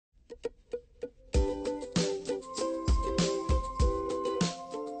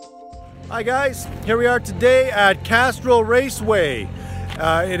Hi guys, here we are today at Castrol Raceway.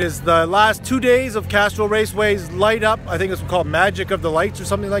 It is the last 2 days of Castrol Raceway's light up. I think it's called Magic of the Lights or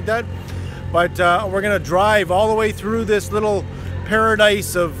something like that. But we're gonna drive all the way through this little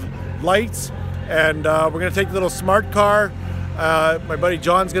paradise of lights, and we're gonna take the little smart car. My buddy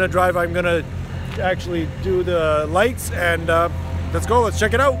John's gonna drive. I'm gonna actually do the lights, and let's go, let's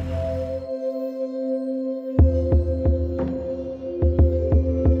check it out.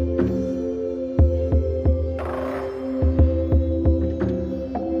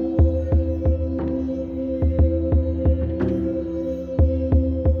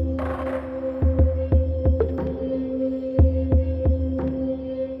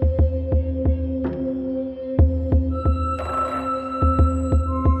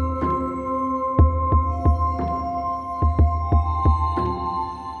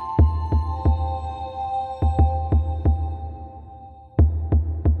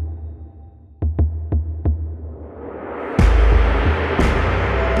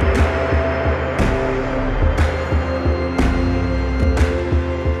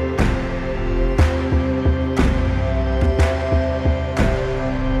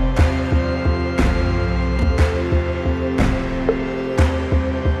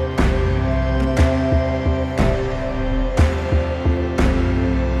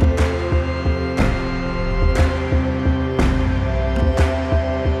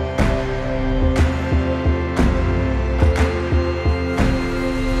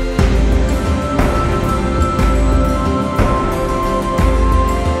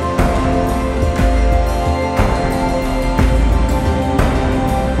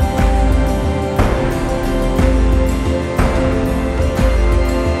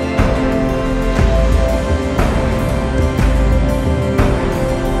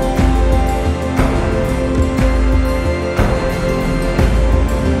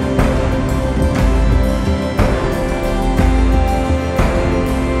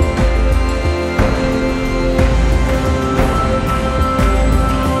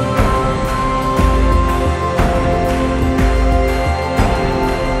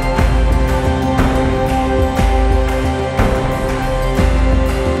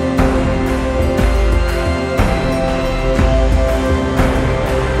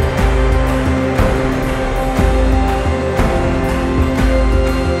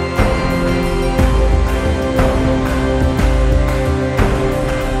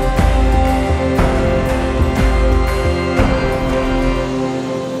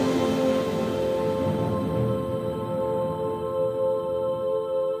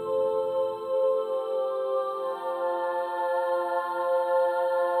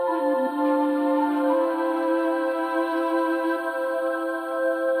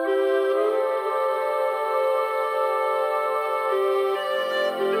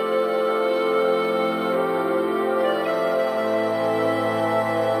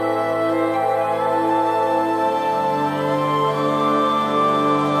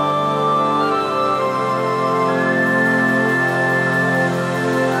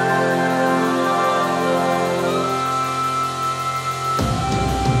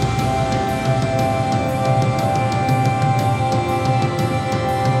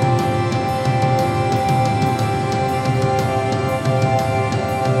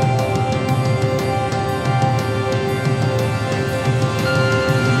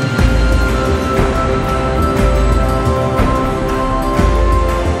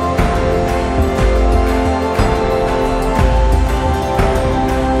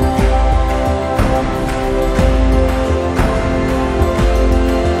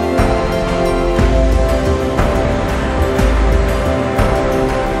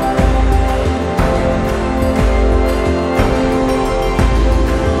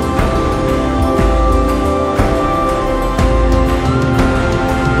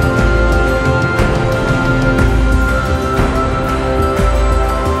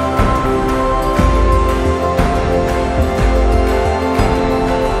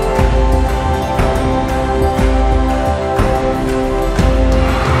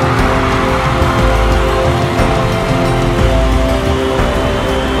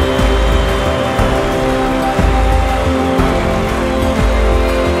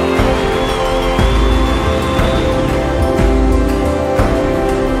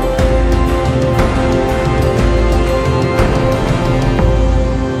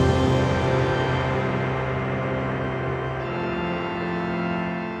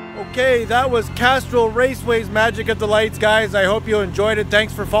 Okay, that was Castrol Raceway's Magic of the Lights, guys. I hope you enjoyed it.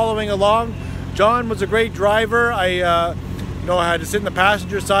 Thanks for following along. John was a great driver. I had to sit in the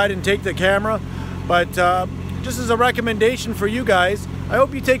passenger side and take the camera, but just as a recommendation for you guys, I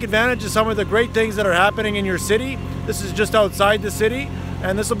hope you take advantage of some of the great things that are happening in your city. This is just outside the city,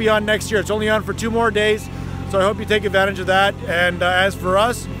 and this will be on next year. It's only on for 2 more days, so I hope you take advantage of that. And as for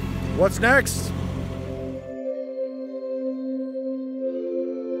us, what's next?